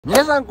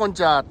皆さんこんに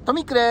ちは、ト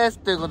ミックです。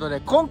ということ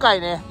で、今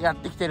回ね、やっ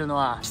てきてるの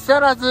は、木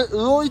更津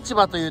魚市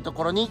場というと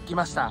ころに来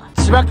ました。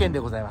千葉県で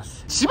ございま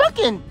す。千葉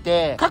県っ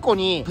て、過去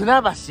に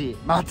船橋、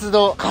松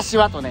戸、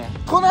柏とね、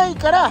都内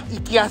から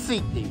行きやすい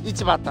っていう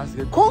市場あったんです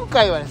けど、今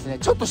回はですね、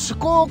ちょっと趣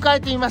向を変え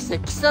てみまして、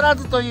木更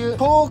津という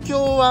東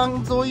京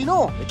湾沿い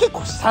の結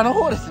構下の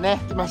方です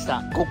ね、来まし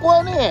た。ここ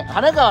はね、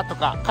神奈川と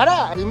かか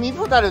ら海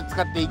ホタル使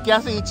って行き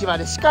やすい市場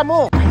で、しか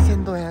も、海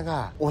鮮丼屋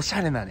がおし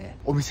ゃれなね、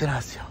お店なん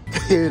ですよ。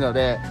っていうの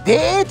で、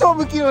デート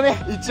向きの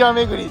ね、市場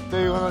巡りと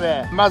いうこと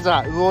で、まず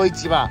は魚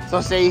市場、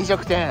そして飲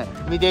食店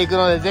見ていく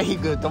ので、ぜひ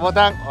グッドボ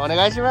タンお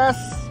願いします。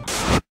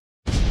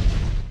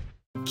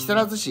木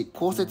更津市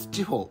公設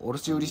地方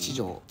卸売市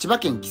場。千葉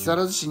県木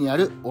更津市にあ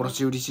る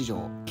卸売市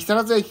場。木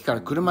更津駅か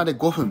ら車で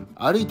5分、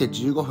歩いて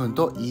15分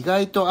と意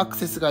外とアク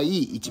セスがい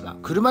い市場。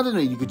車で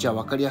の入り口は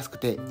分かりやすく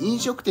て、飲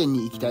食店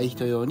に行きたい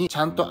人用にち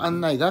ゃんと案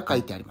内が書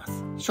いてありま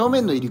す。正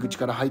面の入り口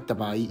から入った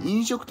場合、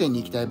飲食店に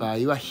行きたい場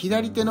合は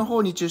左手の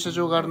方に駐車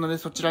場があるので、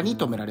そちらに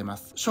止められま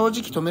す。正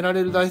直止めら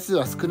れる台数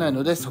は少ない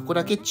ので、そこ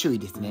だけ注意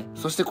ですね。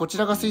そしてこち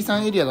らが水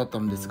産エリアだった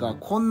のですが、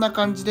こんな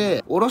感じ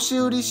で卸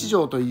売市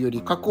場というよ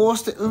り加工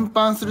して運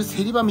搬する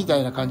競り場みた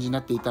いな感じにな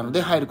っていたの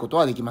で、入ること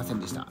はできません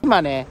でした。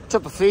今ね、ちょ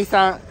っと水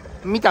産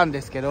見たん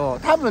ですけど、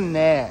多分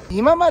ね、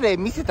今まで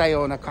見せた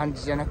ような感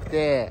じじゃなく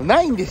て、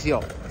ないんです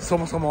よ。そ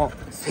もそも。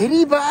競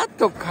り場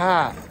と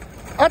か、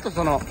あと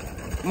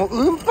もう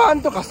運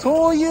搬とか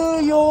そう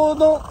いう用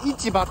の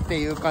市場って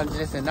いう感じ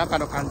ですね。中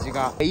の感じ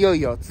が。いよい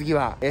よ次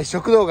は、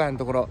食堂街の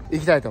ところ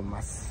行きたいと思い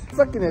ます。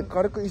さっきね、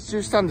軽く一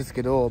周したんです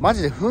けど、マ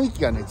ジで雰囲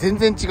気がね、全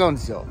然違うん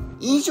ですよ。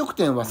飲食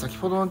店は先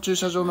ほどの駐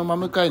車場の真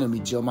向かいの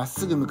道をまっ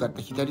すぐ向かっ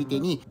た左手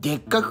に、でっ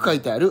かく書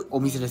いてあるお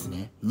店です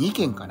ね。2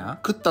軒かな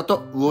？PIXTA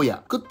と魚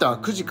屋。PIXTAは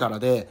9時から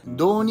で、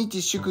同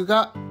日祝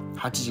が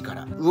8時か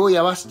ら。魚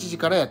屋は7時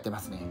からやってま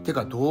すね。て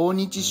か、同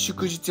日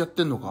祝日やっ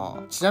てんのか。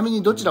ちなみ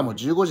にどちらも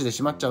15時で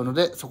閉まっちゃうの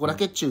で、そこだ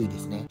け注意で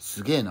すね。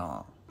すげえ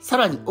な。さ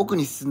らに奥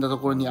に進んだと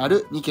ころにあ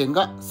る2軒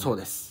がそう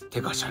です。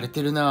てか洒落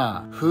てる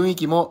な。雰囲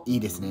気もいい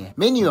ですね。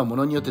メニューは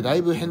物によってだ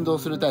いぶ変動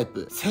するタイ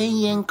プ。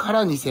1000円か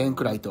ら2000円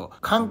くらいと、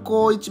観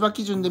光市場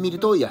基準で見る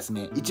と安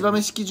め。市場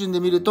飯基準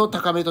で見ると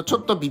高めとちょ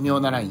っと微妙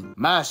なライン。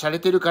まあ洒落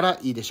てるから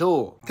いいでし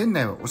ょう。店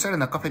内はおしゃれ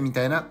なカフェみ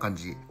たいな感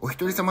じ。お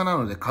一人様な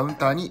のでカウン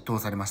ターに通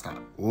されました。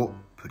お、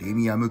プレ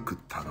ミアム食っ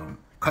た丼。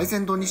海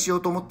鮮丼にしよ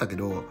うと思ったけ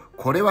ど、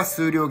これは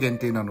数量限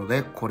定なの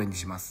でこれに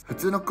します。普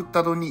通の食っ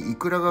た丼にイ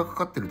クラがか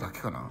かってるだけ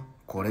かな。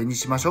これに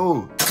しましょ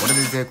う。これ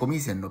で税込み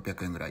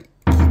1600円ぐらい。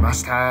来ま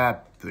した。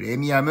プレ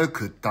ミアム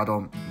食った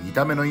丼。見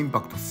た目のイン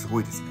パクトすご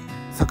いですね。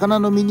魚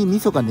の身に味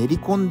噌が練り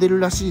込んでる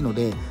らしいの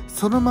で、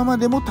そのまま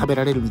でも食べ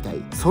られるみた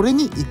い。それ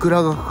にイク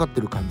ラがかかっ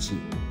てる感じ。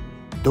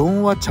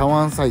丼は茶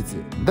碗サイズ。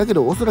だけ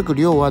どおそらく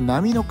量は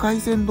並の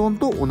海鮮丼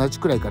と同じ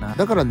くらいかな。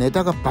だからネ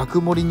タが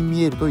爆盛りに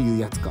見えるという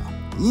やつか。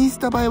インス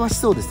タ映えはし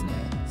そうですね。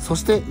そ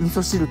して味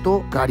噌汁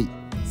とガリ。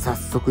早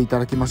速いた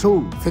だきましょ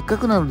う。せっか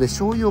くなので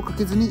醤油をか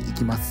けずにい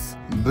きます。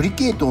ブリ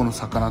系統の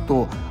魚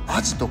と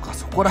アジとか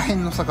そこら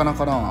辺の魚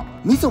かな。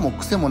味噌も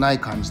癖もない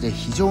感じで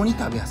非常に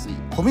食べやすい。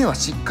米は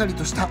しっかり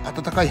とした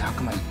温かい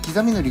白米。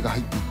刻み海苔が入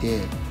ってい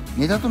て、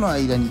ネタとの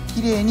間に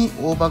綺麗に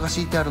大葉が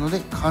敷いてあるの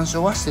で干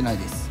渉はしてない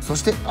です。そ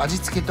して味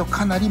付けと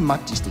かなりマッ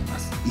チしていま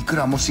す。イク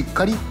ラもしっ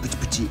かりプチ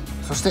プチ。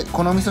そして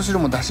この味噌汁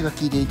も出汁が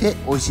効いていて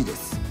美味しいで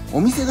す。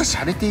お店が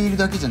洒落ている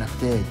だけじゃなく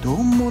て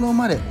丼物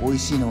まで美味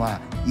しいの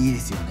はいいで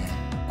すよね。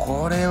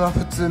これは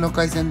普通の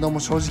海鮮丼も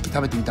正直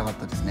食べてみたかっ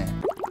たですね。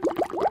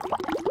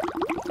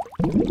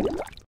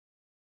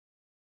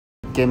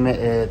1軒目、食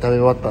べ終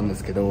わったんで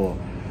すけど、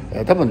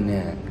多分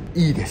ね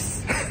いいで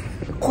す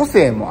個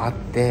性もあっ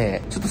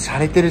てちょっと洒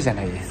落てるじゃ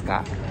ないです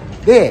か。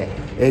で、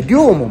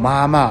量も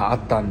まあまああっ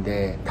たん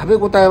で食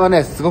べ応えは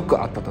ねすご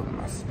くあったと思い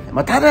ます。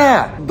た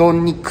だ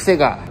丼に癖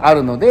があ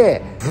るの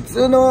で普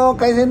通の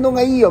海鮮丼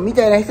がいいよみ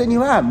たいな人に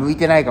は向い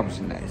てないかも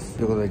しれないです。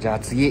ということで、じゃあ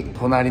次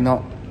隣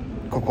の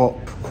こ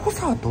こ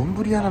さ丼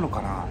屋なの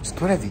かな。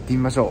とりあえず行ってみ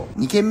ましょう。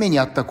2軒目に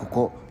あったこ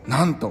こ、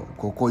なんと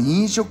ここ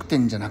飲食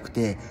店じゃなく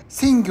て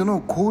鮮魚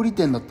の小売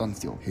店だったんで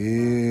すよ。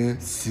へえ、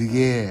すげ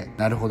え。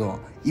なるほど、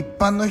一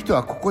般の人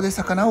はここで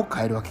魚を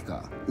買えるわけ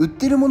か。売っ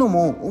てるもの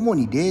も主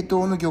に冷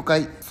凍の魚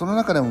介、その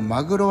中でも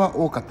マグロは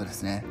多かったで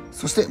すね。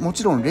そしても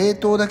ちろん冷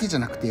凍だけじゃ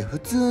なくて普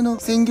通の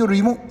鮮魚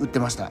類も売って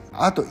ました。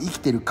あと生き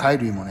てる貝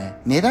類もね。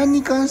値段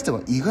に関して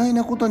は意外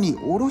なことに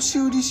卸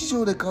売市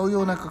場で買う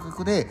ような価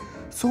格で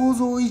想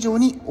像以上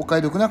にお買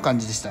い得な感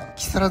じでした。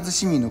木更津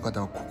市民の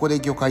方はここで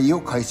魚介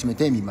を買い占め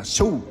てみまし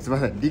ょう。すいま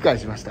せん、理解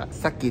しました。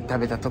さっき食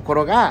べたとこ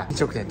ろが飲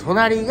食店、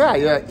隣が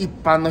いわゆる一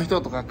般の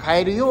人とか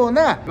買えるよう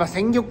な、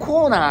鮮魚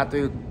コーナーと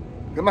いう、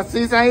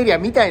水産エリア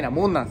みたいな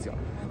もんなんですよ。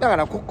だか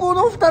らここ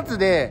の2つ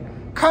で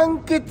完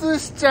結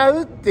しちゃ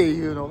うって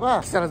いうの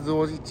が木更津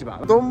魚市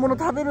場。丼物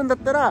食べるんだっ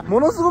たらも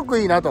のすごく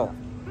いいなと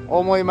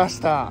思いまし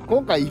た。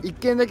今回1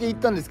軒だけ行っ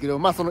たんですけど、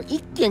その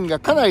1軒が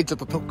かなりちょっ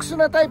と特殊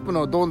なタイプ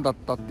の丼だっ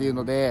たっていう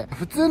ので、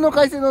普通の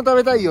海鮮丼食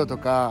べたいよと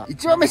か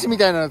一番飯み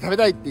たいなの食べ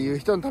たいっていう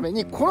人のため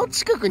に、この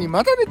近くに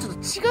またねちょっと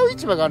違う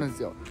市場があるんで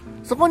すよ。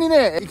そこに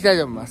ね行きたい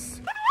と思いま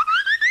す。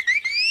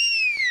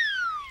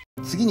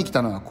次に来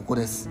たのはここ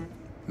です。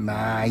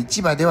まあ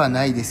市場では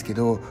ないですけ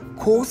ど、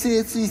厚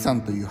生水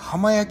産という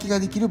浜焼きが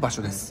できる場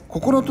所です。こ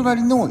この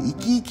隣のい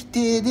きいき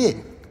亭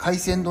で海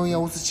鮮丼や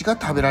お寿司が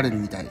食べられる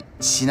みたい。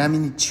ちなみ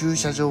に駐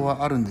車場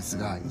はあるんです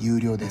が有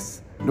料で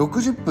す。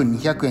60分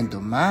200円と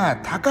まあ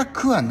高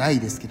くはない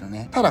ですけど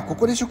ね。ただこ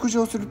こで食事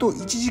をすると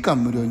1時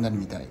間無料になる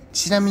みたい。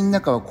ちなみに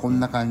中はこん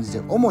な感じ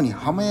で、主に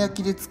浜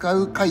焼きで使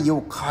う貝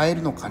を買え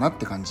るのかなっ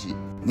て感じ。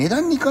値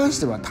段に関し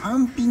ては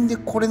単品で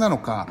これなの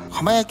か、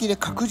浜焼きで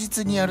確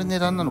実にやる値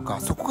段なの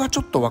か、そこがち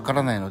ょっとわか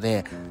らないの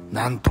で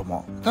なんと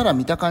も。ただ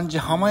見た感じ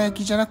浜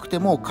焼きじゃなくて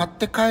も買っ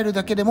て帰る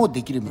だけでも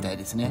できるみたい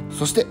ですね。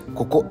そして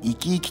ここい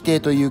きいき亭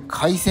という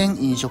海鮮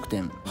飲食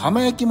店、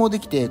浜焼きもで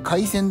きて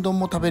海鮮丼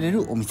も食べれ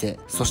るお店。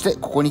そして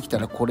ここに来た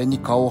らこれに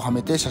顔をは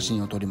めて写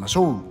真を撮りまし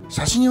ょう。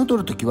写真を撮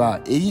るとき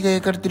はエビが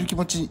焼かれてる気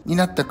持ちに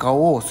なった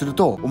顔をする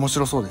と面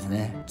白そうです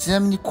ね。ち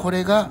なみにこ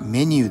れが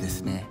メニューで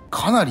すね。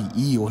かなり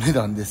いいお値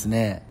段です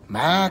ね。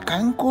まあ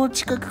観光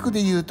地価格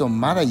で言うと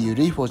まだ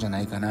緩い方じゃ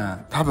ないかな。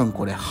多分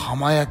これ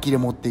浜焼きで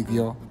持っていく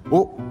よ。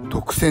お、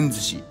特選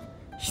寿司。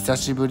久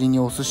しぶりに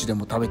お寿司で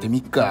も食べてみ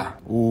っか。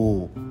お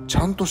お、ち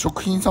ゃんと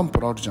食品サンプ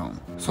ルあるじゃん。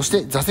そし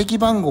て座席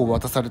番号を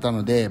渡された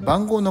ので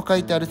番号の書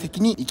いてある席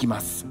に行きま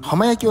す。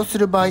浜焼きをす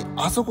る場合、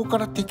あそこか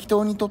ら適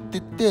当に取って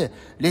って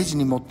レジ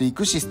に持ってい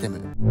くシステ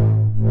ム。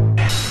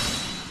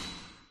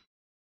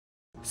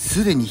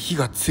すでに火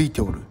がついて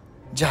おる。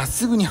じゃあ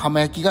すぐに浜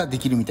焼きがで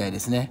きるみたいで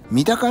すね。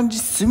見た感じ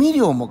炭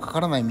量もか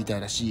からないみた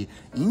いだし、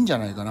いいんじゃ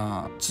ないか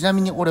な。ちな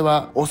みに俺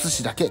はお寿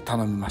司だけ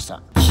頼みまし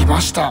た。来ま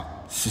した、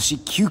寿司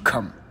9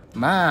貫。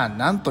まあ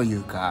なんとい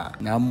うか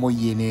何も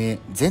言えねえ。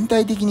全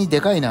体的に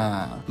でかい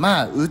な。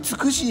まあ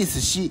美しい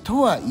寿司と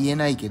は言え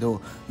ないけ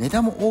どネ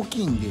タも大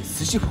きいんで、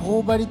寿司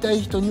頬張りた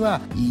い人には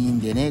いいん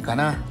でねえか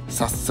な。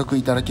早速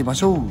いただきま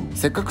しょう。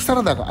せっかくサ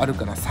ラダがある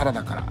からサラ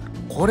ダから。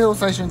これを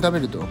最初に食べ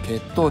ると血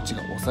糖値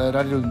が抑え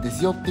られるんで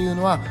すよっていう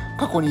のは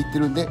過去に言って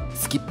るんで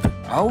スキップ。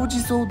青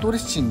じそドレ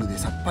ッシングで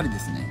さっぱりで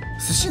すね。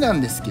寿司な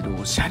んですけ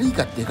どシャリ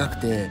がでか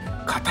くて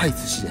硬い寿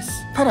司です。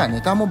ただ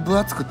ネタも分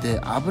厚くて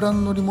油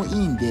の乗りもい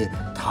いんで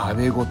食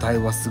べ応え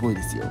はすごい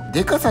ですよ。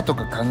でかさと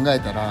か考え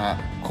たら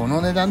こ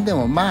の値段で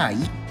もまあいっ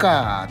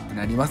かって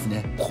なります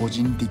ね、個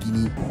人的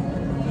に。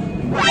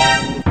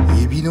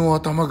エビの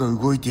頭が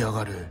動いてや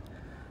がる。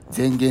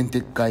前言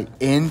撤回、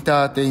エン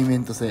ターテインメ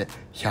ント性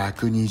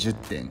120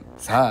点。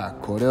さ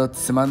あこれを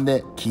つまん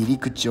で切り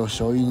口を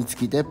醤油につ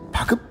けて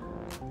パクッ。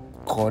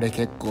これ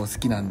結構好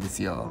きなんで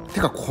すよ。て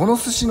かこの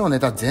寿司のネ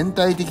タ全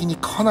体的に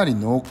かなり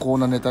濃厚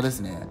なネタです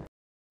ね。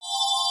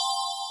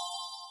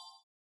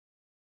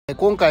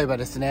今回は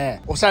です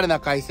ね、おしゃれな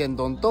海鮮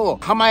丼と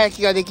浜焼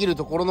きができる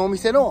ところのお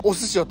店のお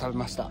寿司を食べ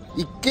ました。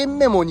1軒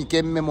目も2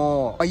軒目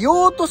も、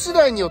用途次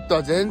第によって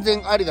は全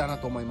然ありだな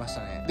と思いました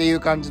ね。っていう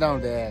感じな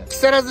ので、木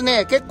更津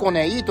ね、結構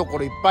ね、いいとこ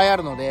ろいっぱいあ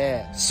るの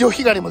で、潮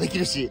干狩りもでき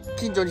るし、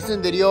近所に住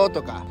んでるよ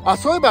とか、あ、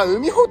そういえば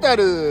海ほた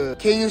る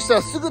経由した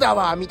らすぐだ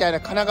わ、みたいな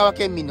神奈川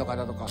県民の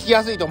方とか、聞き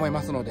やすいと思い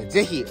ますので、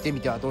ぜひ来て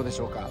みてはどうで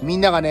しょうか。み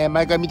んながね、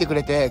毎回見てく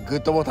れて、グッ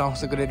ドボタンを押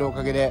してくれるお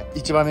かげで、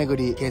市場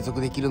巡り継続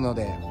できるの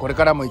で、これ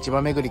からも市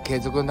場巡り継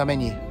続のため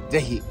に、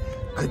ぜひ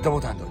グッドボ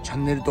タンとチャ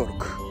ンネル登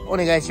録お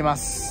願いしま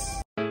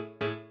す。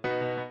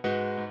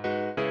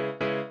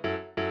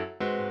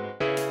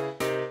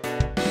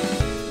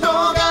動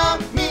画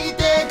見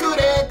てく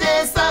れ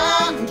て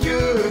サンキ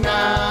ュー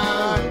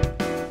な、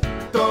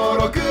登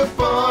録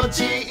ポ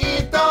チ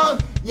ッと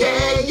イ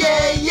ェイ